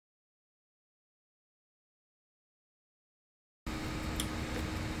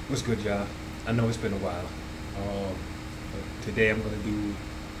What's good, y'all? I know it's been a while. Um, Today I'm gonna do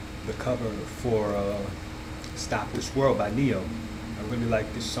the cover for "Stop This World" by Neo. I really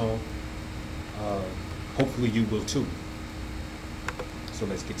like this song. Uh, Hopefully you will too. So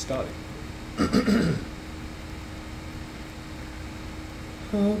let's get started.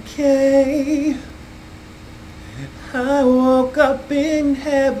 Okay, I woke up in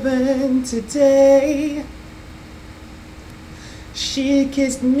heaven today. She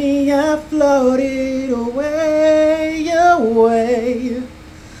kissed me, I floated away, away.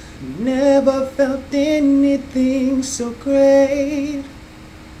 Never felt anything so great.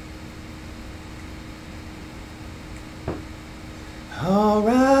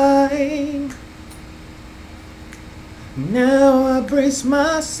 Alright, now I brace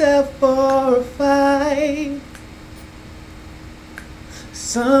myself for a fight.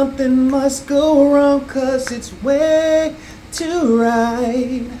 Something must go wrong, 'cause it's way too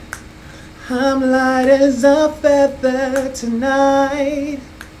right. I'm light as a feather tonight.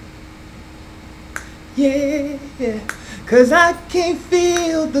 Yeah, 'cause I can't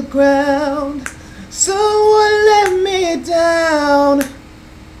feel the ground. Someone let me down.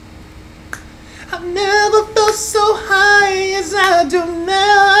 I've never felt so high as I do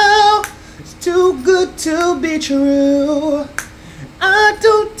now. It's too good to be true. I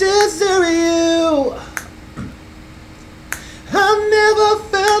don't deserve you. I've never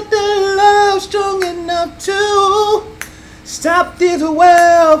felt the love strong enough to stop this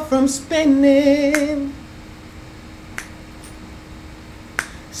world from spinning.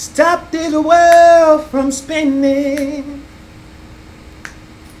 Stop this world from spinning.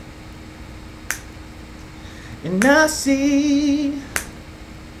 And I see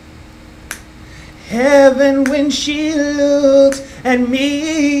heaven when she looks at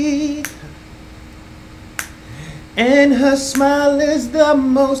me, and her smile is the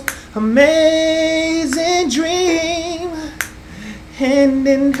most amazing dream, and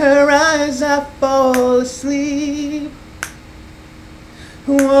in her eyes I fall asleep.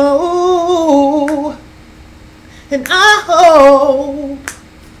 Whoa, and I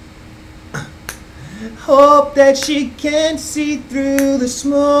hope that she can see through the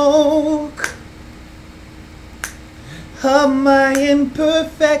smoke of my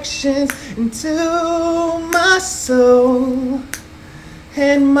imperfections into my soul,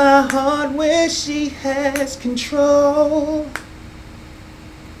 and my heart where she has control.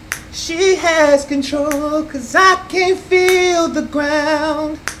 She has control, 'cause I can't feel the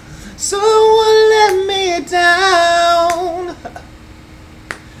ground. Someone let me down.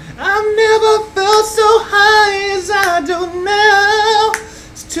 I've never felt so high as I do now.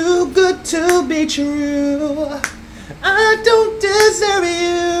 It's too good to be true. I don't deserve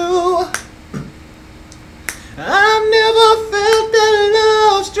you. I've never felt that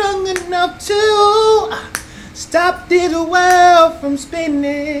love strong enough to stop this world from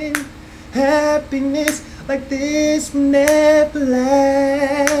spinning. Happiness like this will never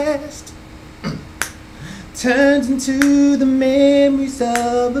last. Turns into the memories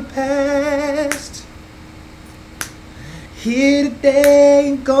of the past. Here today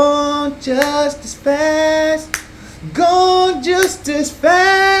and gone just as fast. Gone just as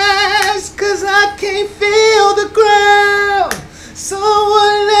fast, 'cause I can't feel the ground.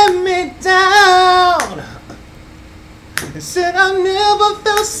 Someone let me down. I said I've never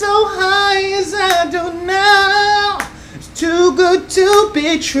felt so high as I do now. It's too good to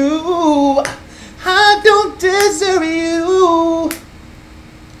be true. I don't deserve you.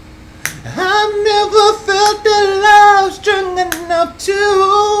 I've never felt the love strong enough to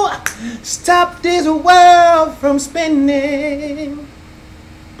stop this world from spinning.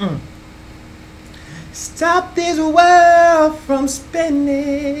 Stop this world from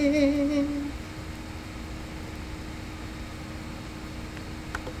spinning.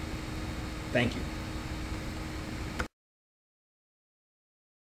 Thank you.